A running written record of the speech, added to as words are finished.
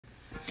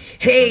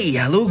Hey,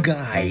 hello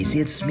guys,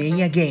 it's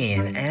me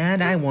again,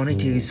 and I want to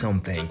tell you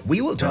something. We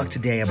will talk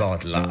today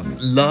about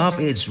love. Love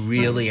is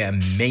really an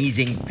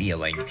amazing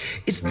feeling.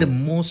 It's the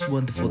most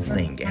wonderful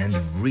thing and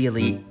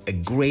really a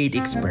great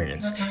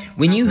experience.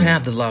 When you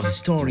have the love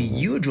story,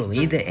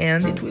 usually the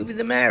end it will be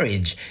the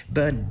marriage.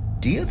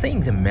 But do you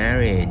think the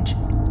marriage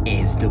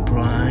is the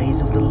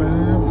price of the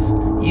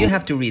love? You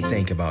have to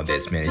rethink about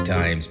this many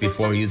times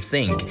before you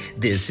think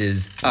this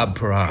is a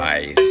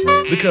prize.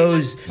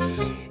 Because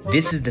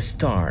this is the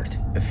start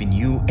of a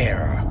new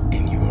era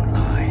in your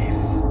life.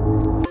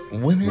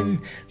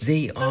 Women,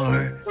 they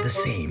are the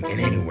same in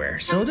anywhere.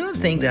 So don't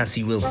think that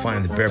you will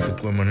find the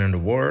perfect woman in the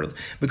world,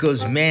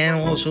 because men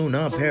also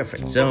not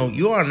perfect. So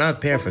you are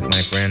not perfect,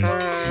 my friend.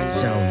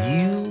 So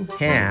you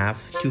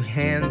have to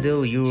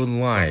handle your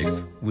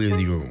life with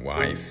your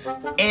wife.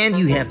 And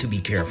you have to be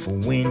careful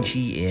when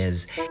she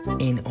is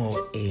in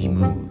OA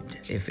mood.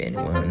 If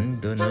anyone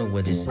don't know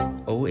what is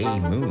OA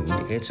mood,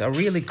 it's a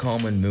really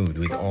common mood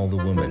with all the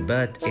women,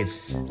 but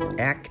it's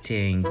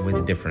acting with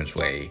a different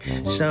way.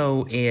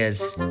 So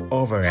is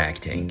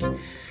overacting.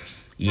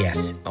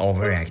 Yes,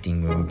 overacting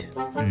mood.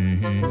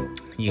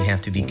 You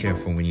have to be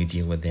careful when you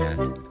deal with that.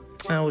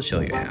 I will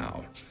show you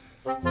how.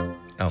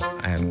 Oh,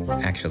 I will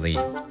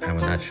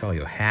not show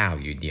you how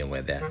you deal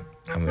with that.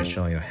 I will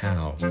show you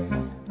how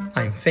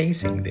I'm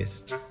facing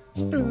this.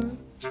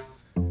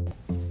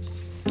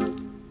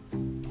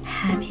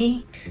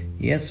 Happy?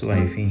 Yes,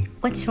 wifey.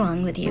 What's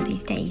wrong with you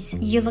these days?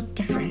 You look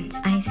different.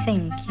 I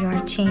think you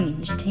are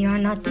changed. You are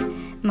not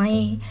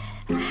my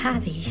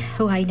Happy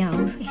who I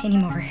know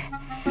anymore.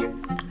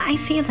 I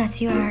feel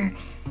that you are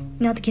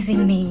not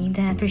giving me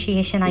the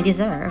appreciation I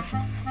deserve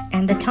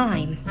and the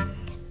time.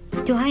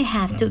 Do I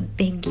have to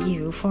beg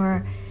you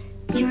for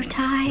your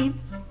time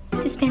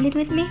to spend it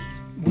with me?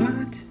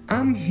 What?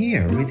 I'm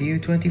here with you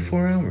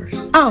 24 hours.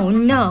 Oh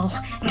no,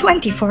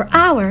 24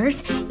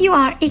 hours? You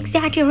are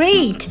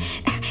exaggerate.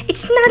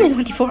 It's not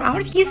 24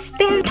 hours. You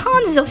spend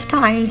tons of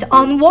times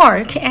on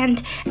work,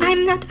 and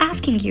I'm not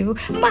asking you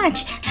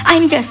much.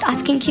 I'm just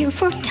asking you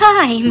for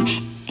time.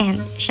 And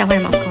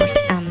shawarma, of course.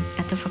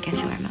 Don't forget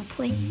shawarma,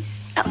 please.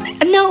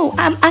 No,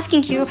 I'm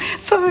asking you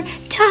for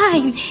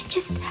time.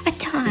 Just a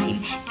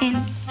time. And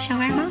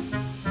shawarma?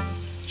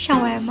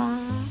 Shawarma.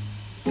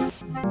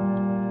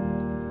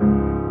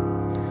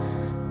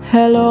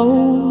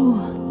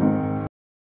 Hello,